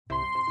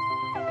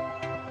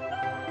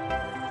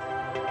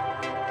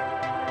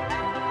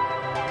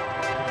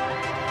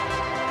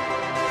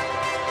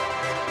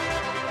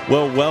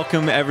Well,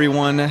 welcome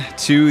everyone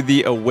to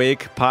the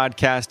Awake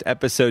Podcast,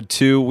 Episode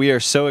 2. We are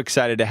so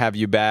excited to have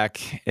you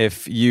back.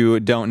 If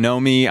you don't know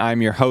me,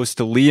 I'm your host,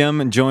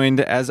 Liam, joined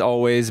as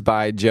always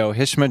by Joe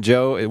Hishma.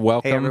 Joe,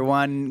 welcome. Hey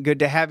everyone, good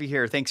to have you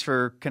here. Thanks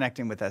for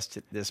connecting with us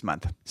this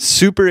month.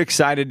 Super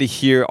excited to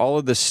hear all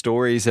of the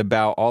stories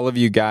about all of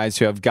you guys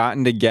who have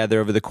gotten together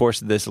over the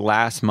course of this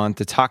last month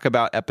to talk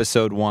about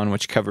Episode 1,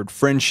 which covered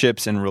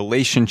friendships and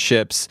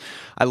relationships.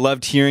 I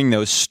loved hearing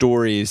those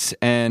stories,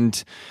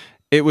 and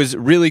it was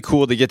really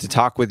cool to get to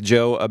talk with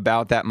Joe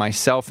about that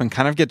myself and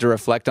kind of get to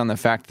reflect on the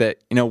fact that,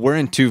 we're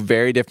in two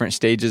very different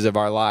stages of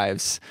our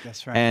lives.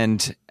 That's right.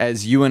 And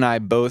as you and I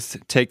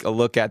both take a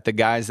look at the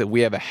guys that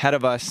we have ahead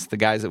of us, the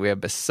guys that we have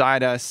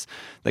beside us,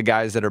 the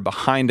guys that are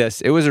behind us,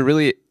 it was a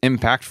really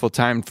impactful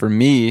time for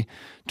me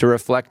to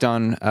reflect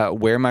on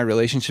where my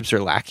relationships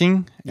are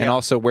lacking and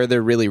also where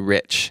they're really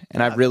rich.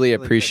 And I've really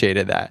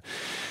appreciated that.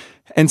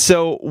 And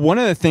so one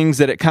of the things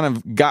that it kind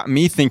of got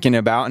me thinking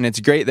about, and it's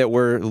great that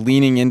we're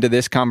leaning into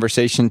this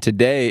conversation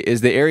today,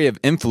 is the area of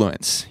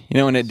influence.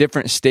 And at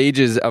different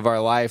stages of our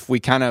life,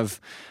 we kind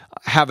of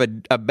have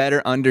a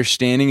better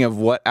understanding of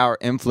what our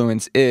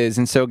influence is.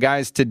 And so,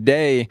 guys,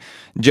 today,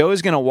 Joe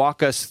is going to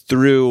walk us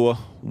through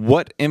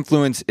what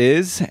influence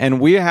is, and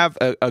we have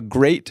a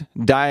great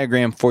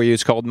diagram for you.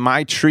 It's called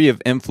My Tree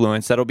of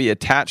Influence. That'll be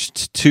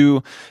attached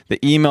to the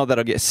email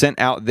that'll get sent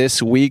out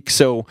this week.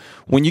 So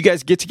when you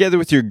guys get together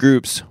with your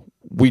groups,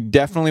 we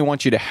definitely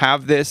want you to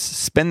have this,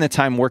 spend the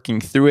time working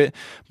through it.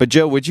 But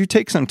Joe, would you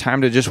take some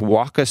time to just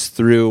walk us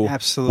through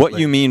what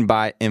you mean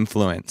by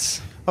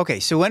influence?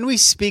 Okay, so when we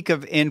speak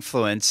of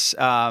influence,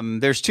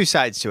 there's two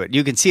sides to it.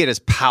 You can see it as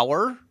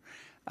power,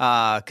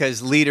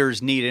 because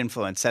leaders need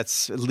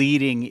influence.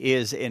 Leading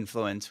is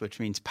influence, which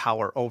means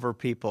power over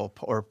people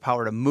or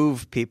power to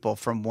move people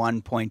from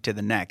one point to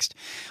the next.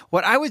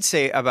 What I would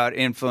say about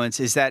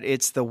influence is that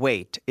it's the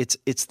weight.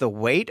 It's the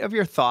weight of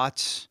your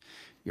thoughts,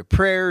 your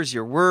prayers,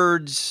 your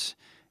words,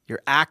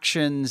 your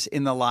actions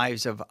in the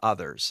lives of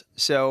others.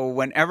 So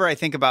whenever I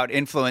think about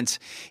influence,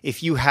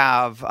 if you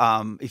have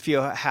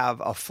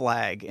a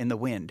flag in the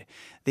wind,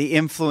 the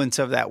influence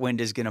of that wind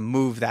is going to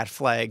move that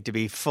flag to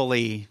be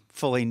fully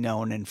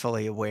known and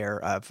fully aware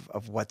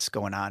of what's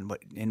going on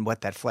and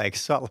what that flag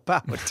is all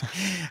about.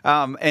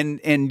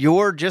 And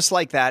you're just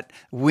like that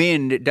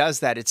wind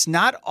does that. It's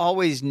not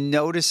always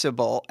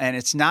noticeable, and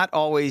it's not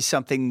always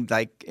something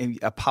like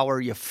a power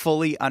you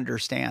fully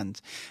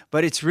understand,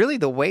 but it's really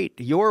the weight,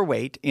 your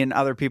weight in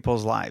other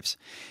people's lives.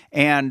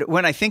 And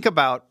when I think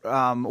about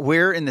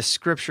where in the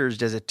scriptures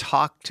does it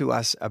talk to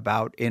us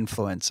about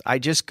influence, I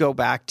just go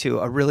back to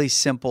a really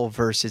simple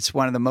verse. It's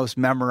one of the most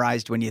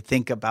memorized when you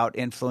think about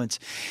influence.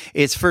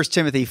 It's 1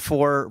 Timothy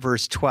 4,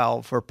 verse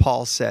 12, where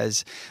Paul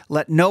says,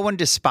 "Let no one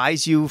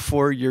despise you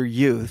for your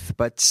youth,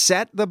 but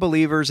set the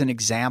believers an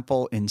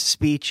example in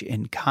speech,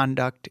 in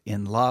conduct,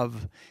 in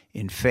love,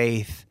 in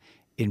faith,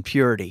 in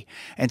purity."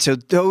 And so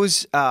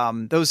those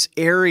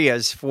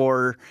areas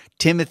for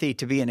Timothy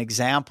to be an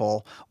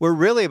example were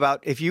really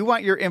about, if you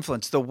want your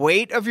influence, the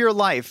weight of your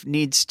life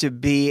needs to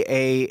be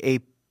a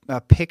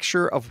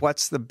picture of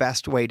what's the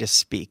best way to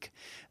speak,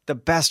 the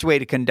best way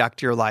to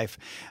conduct your life.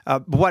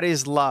 What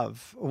is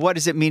love? What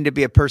does it mean to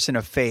be a person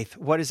of faith?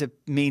 What does it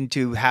mean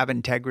to have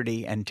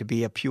integrity and to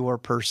be a pure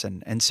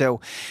person? And so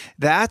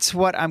that's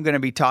what I'm going to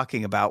be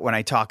talking about when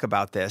I talk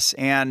about this.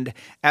 And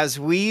as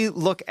we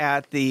look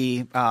at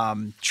the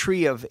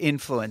tree of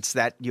influence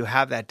that you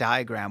have that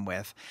diagram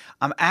with,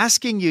 I'm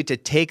asking you to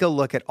take a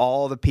look at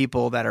all the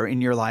people that are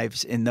in your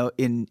lives in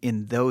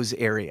those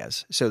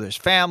areas. So there's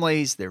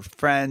families, there's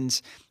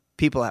friends,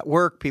 people at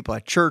work, people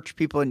at church,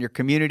 people in your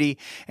community,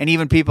 and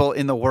even people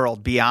in the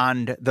world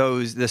beyond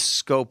the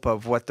scope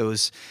of what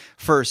those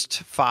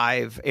first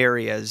 5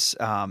 areas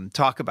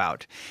talk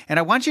about. And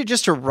I want you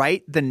just to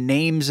write the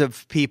names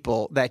of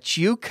people that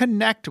you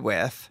connect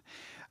with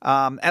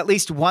at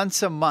least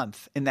once a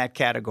month in that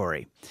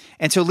category.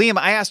 And so, Liam,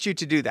 I asked you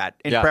to do that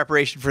in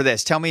preparation for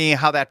this. Tell me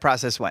how that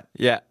process went.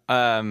 Yeah,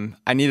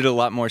 I needed a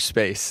lot more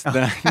space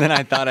than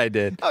I thought I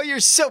did. Oh, you're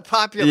so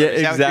popular. Yeah,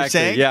 is that exactly. what you're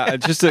saying? Yeah,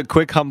 just a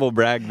quick humble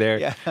brag there.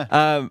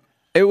 Yeah.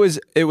 It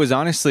was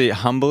honestly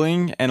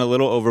humbling and a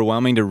little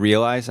overwhelming to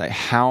realize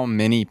how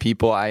many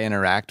people I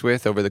interact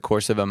with over the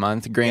course of a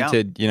month.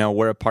 Granted,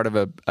 we're a part of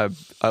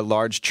a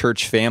large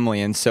church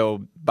family, and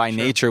so by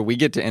nature, we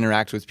get to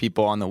interact with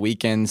people on the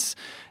weekends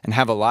and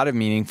have a lot of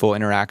meaningful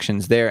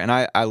interactions there. And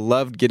I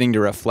loved getting to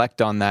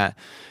reflect on that.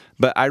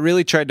 But I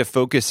really tried to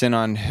focus in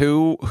on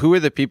who are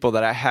the people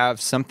that I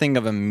have something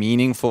of a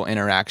meaningful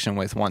interaction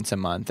with once a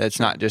month. It's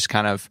not just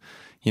kind of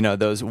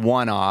those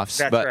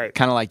one-offs, but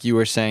kind of like you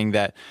were saying,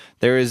 that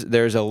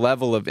there's a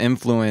level of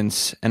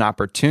influence and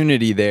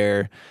opportunity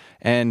there.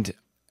 And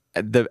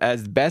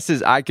as best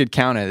as I could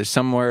count it, there's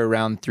somewhere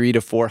around 300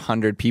 to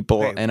 400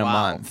 people in a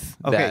month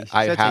that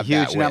I have. That's a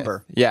huge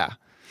number. Yeah.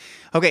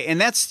 Okay,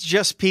 and that's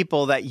just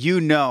people that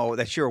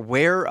that you're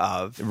aware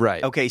of.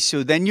 Right. Okay,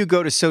 so then you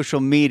go to social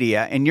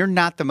media, and you're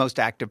not the most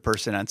active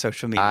person on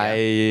social media. I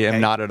am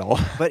not at all.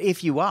 But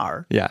if you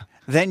are,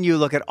 Then you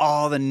look at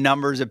all the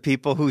numbers of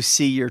people who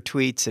see your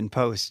tweets and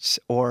posts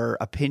or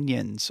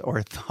opinions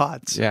or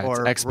thoughts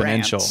or it's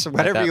exponential, rants,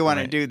 whatever you want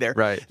to do there.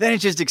 Right. Then it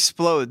just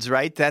explodes,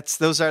 right? That's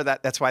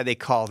why they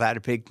call that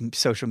a big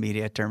social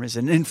media term is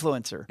an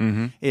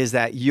influencer, is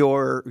that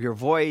your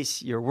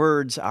voice, your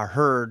words are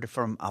heard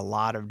from a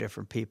lot of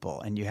different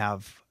people, and you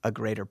have a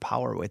greater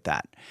power with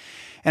that.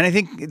 And I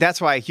think that's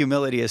why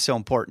humility is so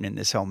important in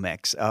this whole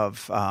mix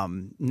of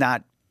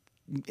not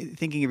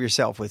thinking of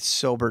yourself with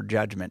sober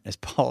judgment, as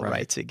Paul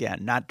writes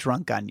again, not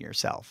drunk on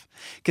yourself,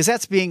 because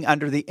that's being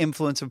under the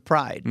influence of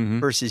pride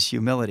versus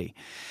humility.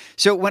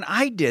 So when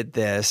I did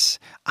this,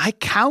 I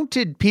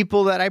counted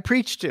people that I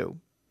preached to,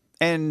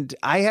 and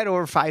I had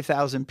over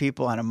 5,000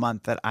 people in a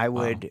month that I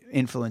would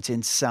influence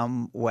in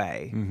some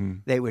way.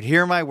 They would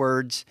hear my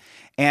words,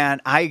 and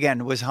I,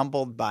 again, was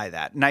humbled by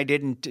that. And I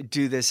didn't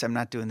do this. I'm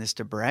not doing this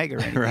to brag or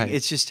anything.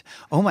 It's just,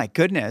 oh my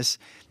goodness,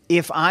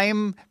 if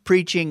I'm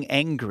preaching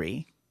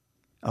angry,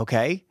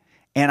 okay,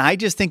 and I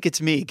just think it's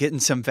me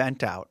getting some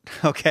vent out,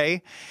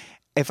 okay?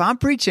 If I'm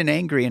preaching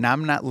angry and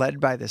I'm not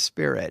led by the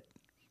Spirit,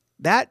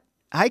 that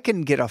I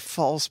can get a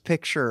false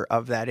picture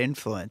of that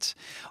influence.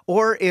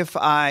 Or if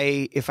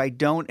I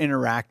don't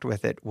interact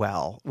with it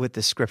well, with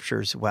the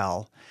Scriptures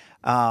well,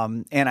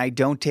 and I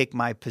don't take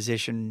my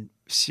position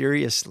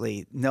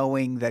seriously,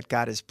 knowing that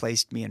God has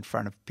placed me in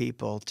front of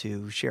people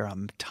to share a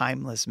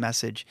timeless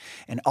message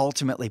and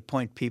ultimately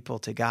point people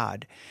to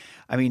God.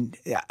 I mean,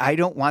 I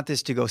don't want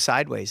this to go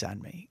sideways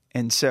on me.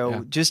 And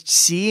so just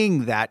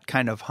seeing that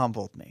kind of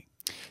humbled me.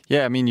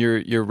 Yeah, I mean,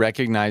 you're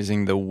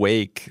recognizing the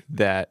wake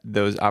that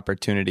those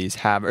opportunities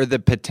have, or the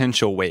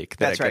potential wake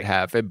that could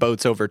have. If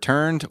boats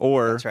overturned,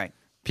 or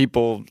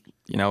people,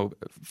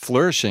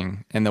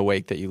 flourishing in the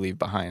wake that you leave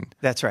behind.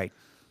 That's right.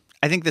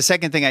 I think the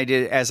second thing I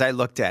did as I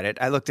looked at it,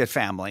 I looked at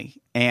family.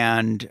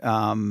 And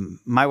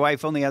my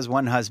wife only has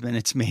one husband,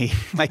 it's me.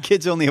 My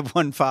kids only have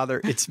one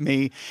father, it's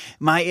me.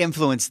 My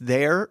influence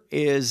there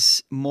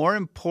is more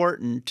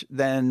important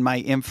than my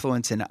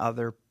influence in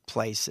other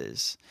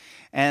places.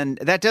 And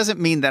that doesn't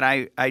mean that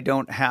I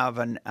don't have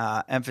an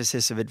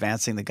emphasis of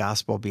advancing the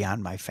gospel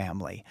beyond my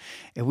family.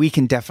 We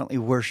can definitely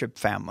worship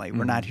family.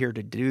 We're not here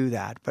to do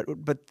that.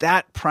 But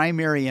that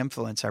primary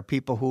influence are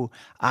people who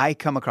I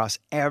come across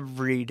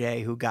every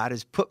day, who God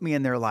has put me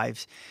in their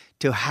lives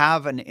to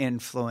have an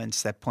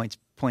influence that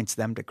points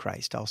them to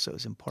Christ also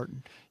is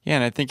important. Yeah,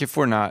 and I think if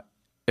we're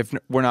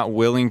not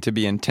willing to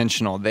be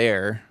intentional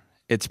there,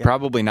 it's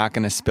probably not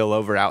going to spill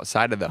over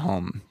outside of the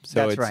home.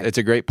 So it's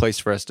a great place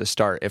for us to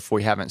start if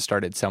we haven't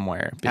started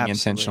somewhere, being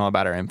intentional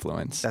about our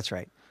influence. That's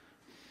right.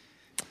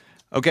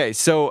 Okay,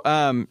 so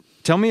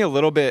tell me a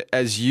little bit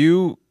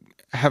you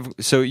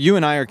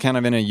and I are kind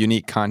of in a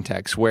unique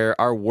context where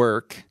our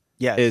work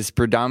is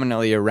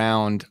predominantly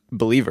around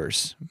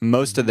believers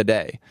most of the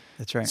day.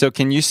 That's right. So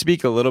can you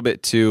speak a little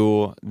bit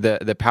to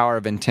the power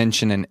of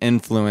intention and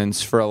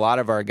influence for a lot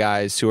of our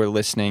guys who are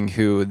listening,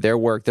 who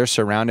they're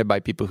surrounded by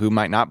people who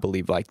might not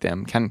believe like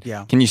them. Can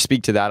you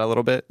speak to that a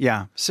little bit?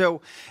 Yeah.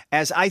 So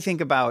as I think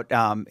about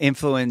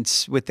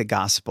influence with the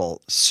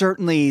gospel,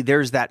 certainly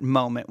there's that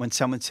moment when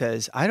someone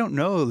says, I don't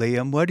know,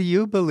 Liam, what do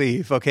you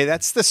believe? Okay,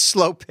 that's the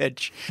slow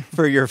pitch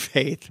for your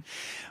faith.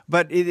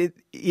 But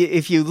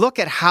if you look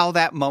at how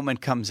that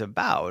moment comes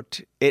about,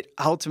 it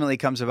ultimately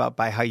comes about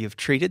by how you've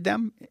treated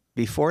them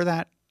before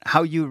that,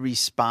 how you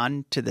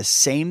respond to the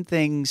same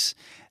things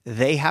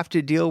they have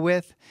to deal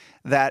with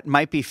that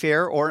might be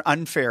fair or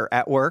unfair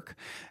at work,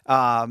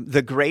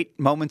 the great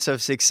moments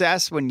of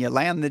success when you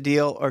land the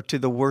deal, or to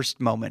the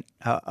worst moment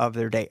of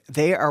their day.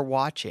 They are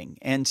watching.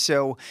 And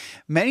so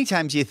many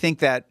times you think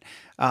that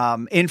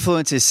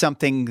influence is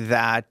something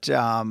that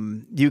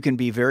you can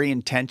be very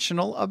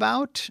intentional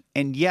about.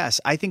 And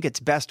yes, I think it's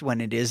best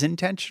when it is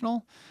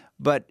intentional.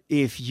 But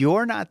if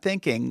you're not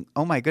thinking,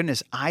 oh my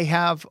goodness, I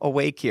have a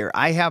wake here,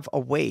 I have a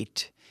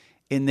weight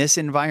in this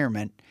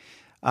environment,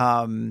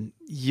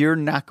 you're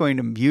not going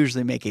to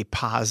usually make a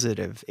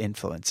positive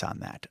influence on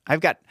that. I've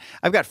got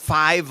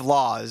 5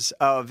 laws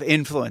of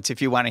influence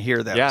if you want to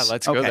hear those. Yeah,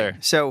 let's go there.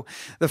 So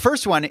the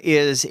first one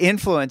is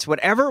influence.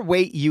 Whatever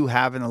weight you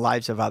have in the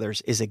lives of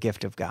others is a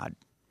gift of God.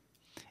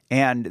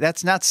 And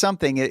that's not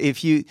something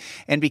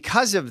and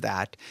because of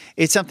that,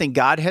 it's something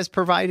God has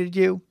provided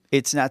you.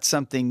 It's not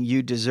something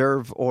you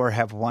deserve or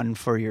have won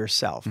for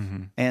yourself.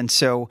 Mm-hmm. And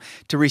so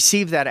to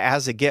receive that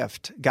as a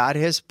gift, God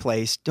has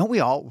placed, don't we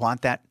all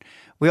want that?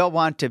 We all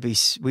want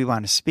we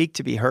want to speak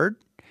to be heard.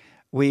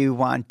 We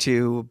want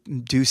to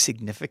do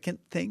significant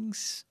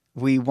things.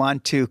 We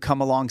want to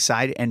come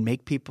alongside and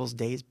make people's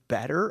days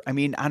better. I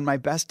mean, on my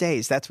best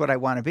days, that's what I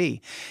want to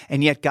be.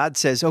 And yet God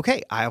says,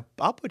 okay, I'll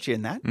put you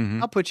in that.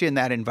 Mm-hmm. I'll put you in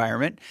that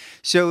environment.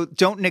 So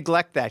don't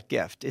neglect that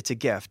gift. It's a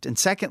gift. And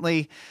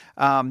secondly,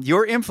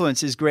 your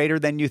influence is greater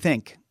than you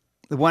think.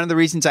 One of the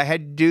reasons I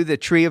had to do the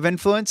tree of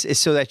influence is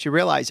so that you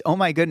realize, oh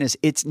my goodness,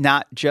 it's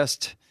not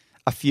just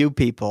a few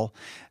people.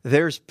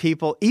 There's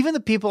people, even the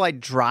people I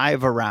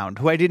drive around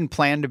who I didn't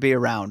plan to be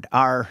around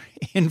are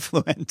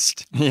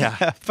influenced.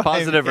 Yeah.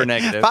 Positive or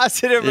negative.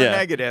 Positive or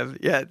negative.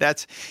 Yeah.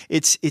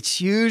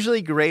 It's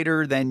usually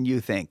greater than you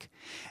think.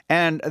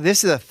 And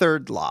this is a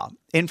third law.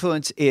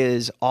 Influence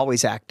is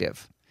always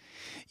active.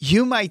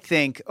 You might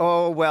think,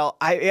 oh, well,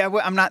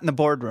 I'm not in the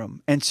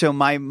boardroom, and so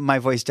my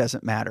voice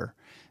doesn't matter.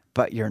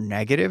 But your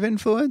negative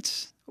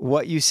influence,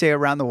 what you say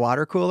around the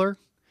water cooler,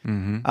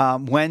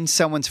 when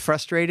someone's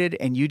frustrated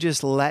and you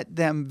just let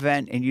them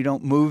vent and you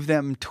don't move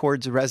them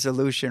towards a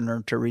resolution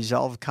or to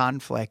resolve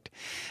conflict.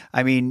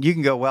 I mean, you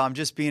can go, well, I'm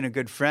just being a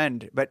good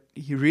friend. But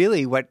you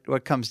really,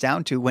 what comes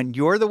down to when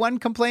you're the one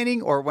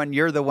complaining or when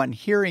you're the one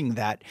hearing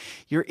that,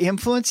 your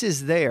influence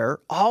is there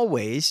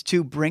always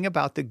to bring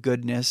about the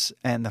goodness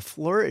and the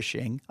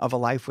flourishing of a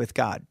life with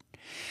God.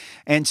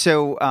 And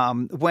so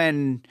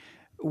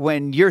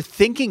when you're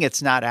thinking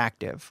it's not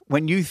active,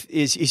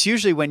 it's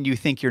usually when you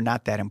think you're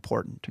not that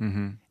important.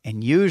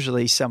 And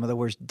usually some of the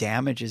worst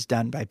damage is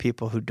done by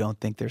people who don't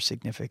think they're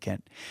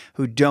significant,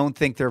 who don't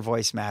think their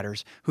voice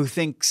matters, who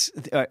think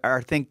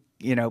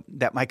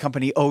that my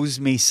company owes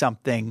me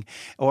something,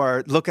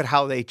 or look at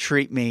how they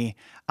treat me.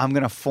 I'm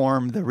going to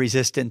form the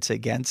resistance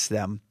against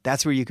them.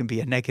 That's where you can be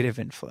a negative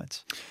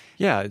influence.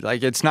 Yeah,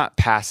 like it's not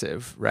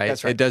passive, right?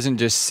 That's right. It doesn't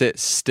just sit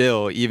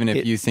still, even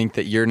if you think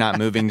that you're not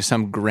moving to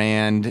some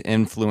grand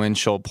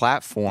influential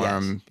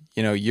platform.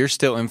 Yes. You're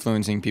still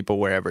influencing people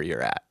wherever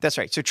you're at. That's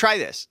right. So try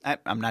this.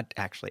 I'm not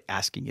actually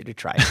asking you to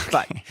try it,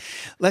 but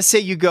let's say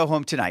you go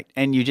home tonight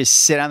and you just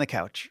sit on the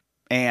couch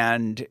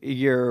and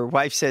your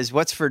wife says,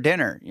 "What's for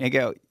dinner?" You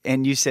go,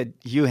 and you said,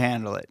 "You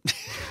handle it."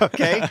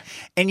 Okay?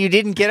 And you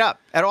didn't get up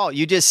at all.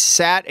 You just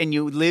sat and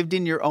you lived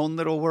in your own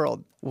little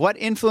world. What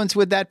influence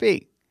would that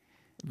be?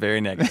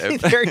 Very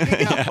negative. There you go.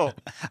 Yeah.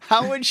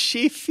 How would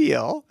she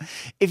feel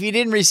if you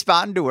didn't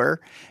respond to her?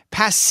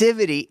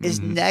 Passivity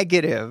is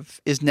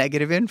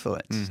negative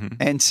influence.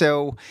 And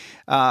so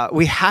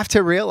we have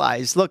to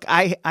realize, look,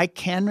 I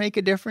can make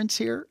a difference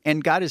here,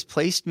 and God has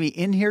placed me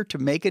in here to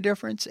make a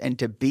difference and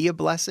to be a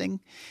blessing.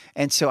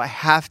 And so I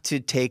have to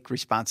take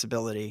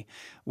responsibility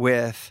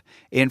with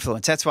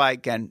influence. That's why,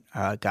 again,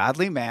 a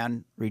godly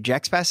man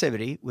rejects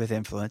passivity with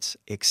influence,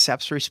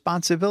 accepts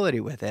responsibility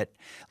with it,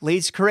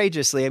 leads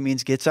courageously. It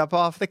means gets up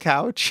off the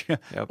couch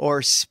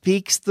or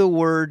speaks the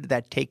word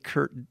that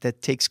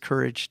takes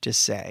courage to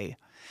say.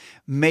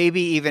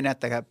 Maybe even at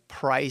the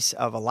price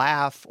of a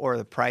laugh or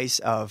the price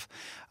of,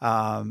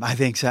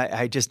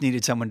 I just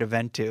needed someone to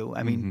vent to.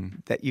 I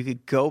mean, that you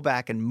could go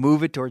back and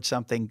move it towards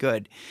something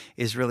good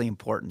is really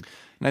important.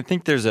 And I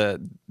think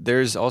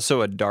there's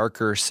also a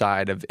darker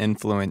side of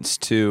influence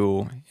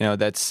too.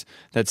 That's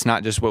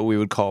not just what we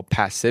would call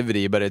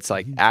passivity, but it's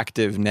like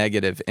active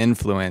negative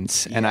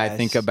influence. Yes. And I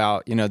think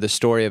about, the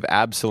story of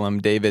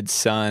Absalom, David's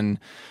son,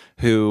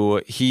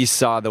 who he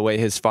saw the way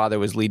his father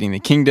was leading the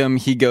kingdom.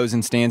 He goes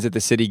and stands at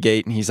the city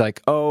gate and he's like,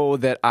 "Oh,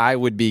 that I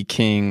would be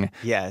king."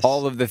 Yes.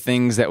 All of the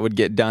things that would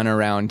get done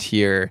around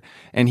here.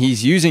 And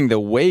he's using the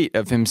weight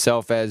of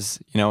himself as,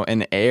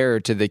 an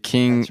heir to the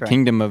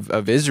kingdom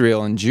of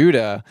Israel and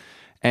Judah,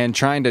 and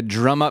trying to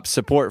drum up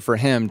support for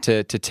him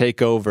to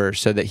take over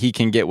so that he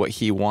can get what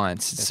he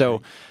wants. That's right.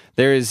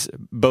 There is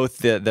both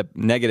the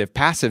negative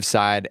passive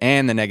side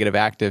and the negative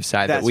active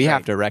side that we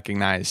have to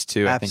recognize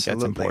too. Absolutely. I think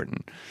that's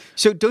important.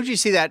 So don't you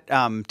see that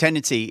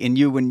tendency in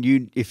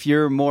you if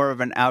you're more of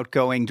an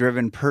outgoing,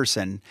 driven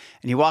person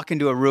and you walk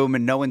into a room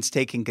and no one's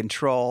taking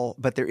control,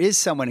 but there is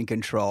someone in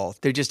control.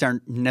 They just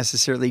aren't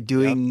necessarily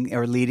doing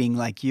or leading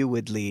like you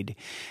would lead.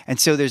 And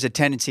so there's a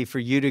tendency for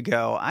you to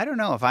go, "I don't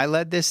know, if I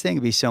led this thing,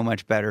 it'd be so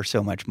much better,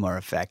 so much more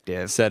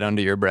effective." Said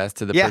under your breath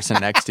to the person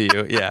next to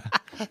you. Yeah.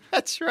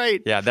 That's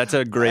right. Yeah, that's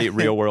a great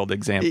real world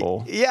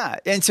example. Yeah.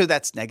 And so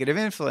that's negative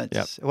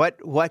influence. Yep.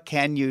 What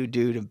can you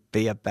do to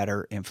be a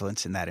better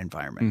influence in that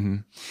environment?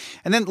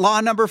 And then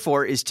law number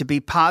 4 is to be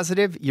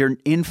positive. Your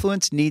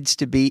influence needs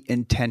to be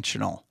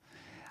intentional.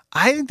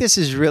 I think this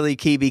is really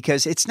key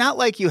because it's not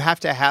like you have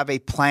to have a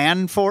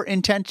plan for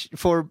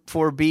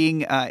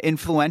being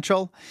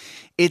influential.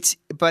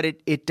 But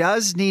it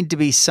does need to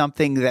be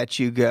something that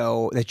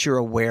you're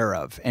aware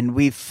of. And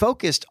we've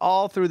focused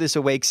all through this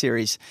Awake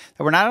series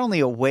that we're not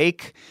only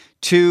awake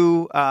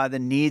to the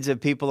needs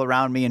of people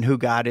around me and who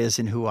God is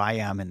and who I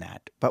am in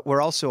that, but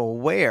we're also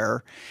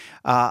aware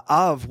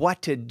of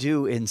what to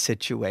do in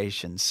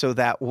situations so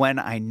that when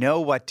I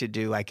know what to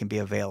do, I can be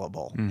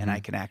available and I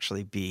can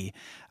actually be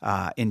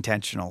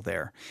intentional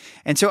there.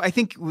 And so I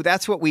think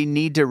that's what we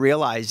need to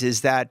realize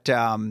is that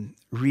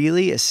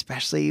really,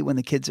 especially when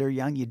the kids are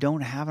young, you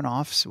don't have an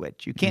off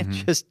switch. You can't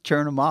just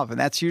turn them off. And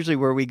that's usually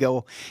where we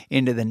go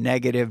into the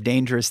negative,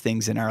 dangerous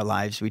things in our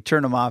lives. We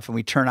turn them off and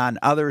we turn on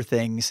other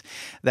things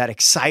that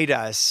excite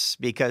us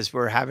because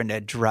we're having to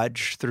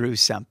drudge through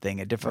something,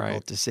 a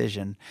difficult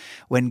decision,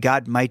 when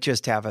God might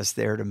just have us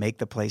there to make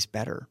the place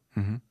better.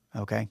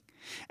 Okay?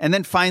 And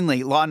then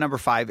finally, law number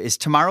 5 is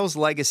tomorrow's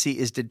legacy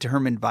is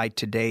determined by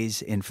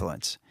today's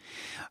influence.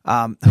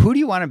 Who do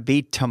you want to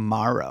be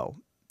tomorrow?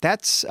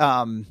 That's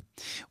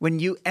when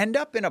you end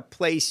up in a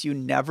place you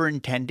never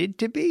intended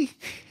to be.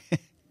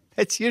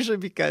 it's usually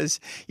because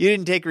you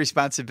didn't take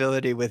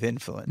responsibility with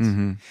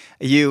influence.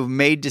 You've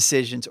made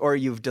decisions, or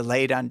you've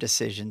delayed on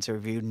decisions, or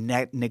you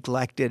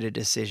neglected a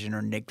decision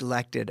or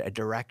neglected a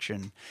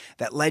direction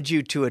that led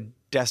you to a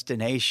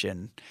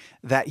destination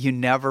that you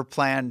never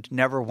planned,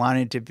 never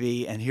wanted to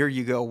be. And here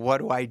you go, what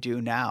do I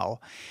do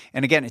now?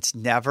 And again, it's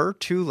never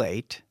too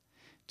late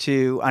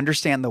to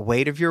understand the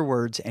weight of your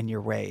words and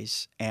your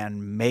ways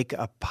and make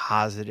a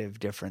positive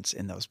difference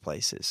in those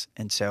places.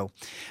 And so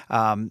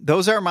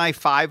those are my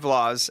 5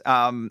 laws.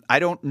 I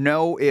don't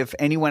know if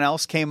anyone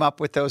else came up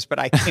with those, but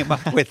I came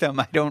up with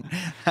them.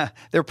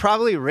 They're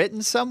probably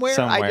written somewhere.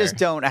 I just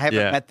don't. I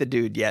haven't met the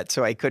dude yet,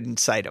 so I couldn't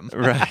cite them.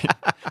 Right.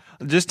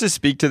 Just to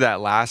speak to that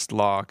last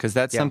law, because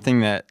that's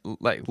something that,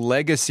 like,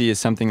 legacy is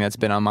something that's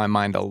been on my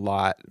mind a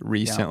lot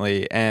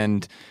recently.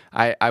 And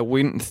I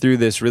went through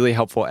this really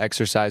helpful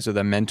exercise with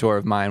a mentor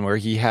of mine where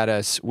he had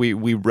us, we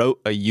wrote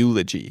a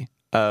eulogy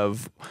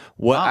of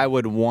what I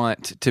would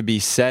want to be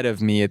said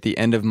of me at the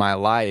end of my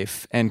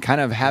life. And kind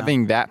of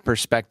having that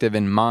perspective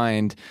in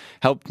mind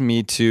helped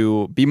me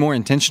to be more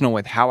intentional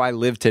with how I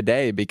live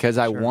today, because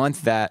I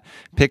want that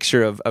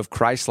picture of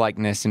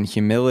Christ-likeness and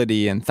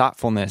humility and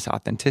thoughtfulness,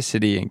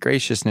 authenticity and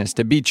graciousness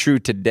to be true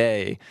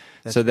today,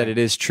 so that it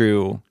is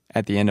true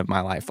at the end of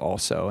my life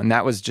also. And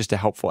that was just a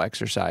helpful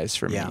exercise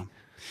for me.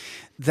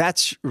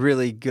 That's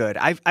really good.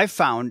 I've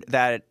found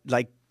that,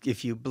 like,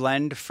 if you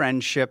blend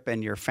friendship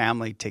and your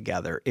family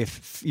together,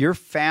 if your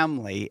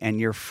family and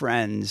your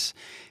friends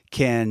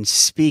can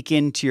speak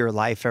into your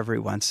life every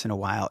once in a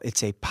while,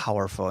 it's a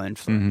powerful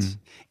influence.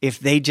 If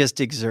they just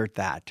exert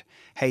that,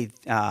 hey,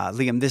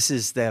 Liam, this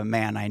is the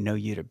man I know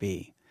you to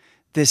be.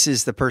 This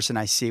is the person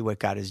I see what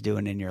God is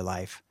doing in your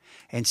life.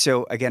 And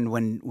so, again,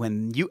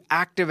 when you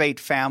activate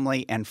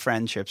family and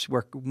friendships,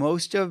 where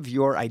most of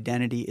your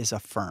identity is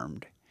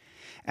affirmed,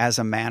 as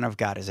a man of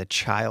God, as a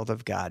child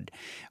of God,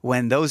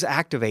 when those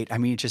activate, I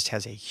mean, it just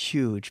has a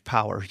huge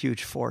power,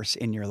 huge force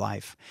in your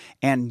life.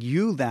 And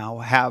you now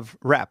have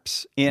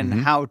reps in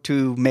how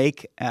to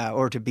make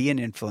or to be an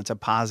influence, a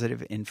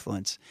positive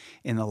influence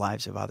in the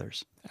lives of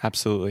others.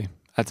 Absolutely.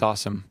 That's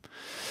awesome.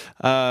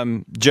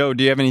 Joe,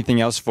 do you have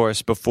anything else for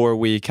us before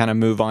we kind of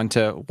move on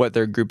to what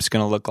their group's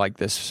going to look like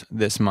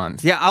this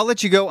month? Yeah, I'll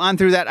let you go on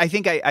through that. I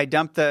think I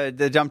dumped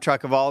the dump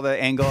truck of all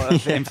the angle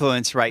of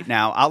influence right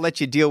now. I'll let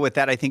you deal with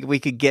that. I think if we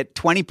could get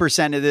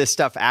 20% of this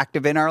stuff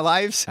active in our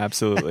lives,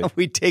 absolutely,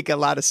 we take a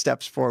lot of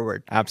steps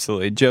forward.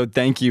 Absolutely. Joe,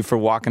 thank you for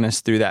walking us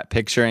through that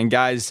picture. And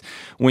guys,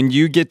 when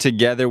you get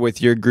together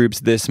with your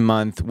groups this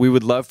month, we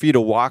would love for you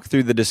to walk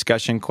through the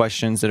discussion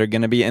questions that are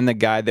going to be in the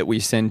guide that we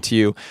send to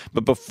you.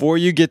 But before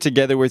you get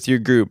together with your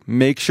group,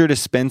 make sure to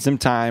spend some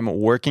time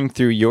working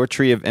through your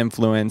tree of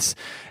influence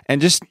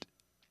and just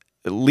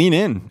lean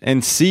in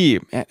and see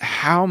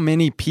how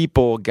many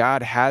people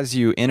God has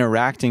you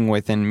interacting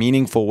with in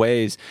meaningful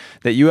ways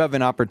that you have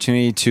an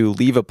opportunity to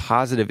leave a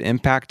positive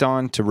impact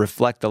on, to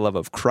reflect the love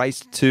of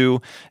Christ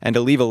to, and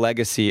to leave a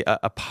legacy,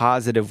 a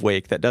positive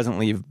wake that doesn't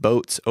leave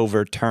boats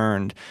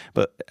overturned,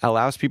 but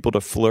allows people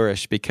to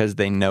flourish because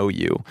they know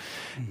you.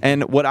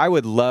 And what I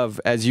would love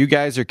as you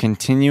guys are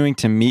continuing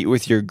to meet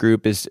with your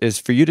group is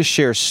for you to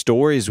share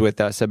stories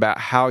with us about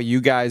how you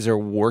guys are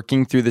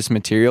working through this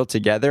material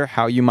together,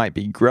 how you might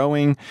be growing,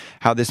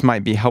 how this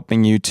might be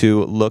helping you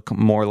to look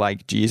more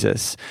like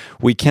Jesus.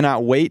 We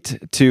cannot wait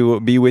to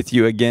be with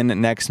you again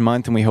next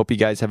month, and we hope you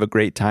guys have a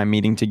great time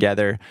meeting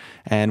together,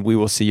 and we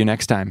will see you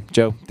next time.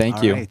 Joe,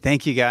 thank you. All right.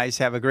 Thank you, guys.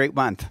 Have a great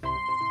month.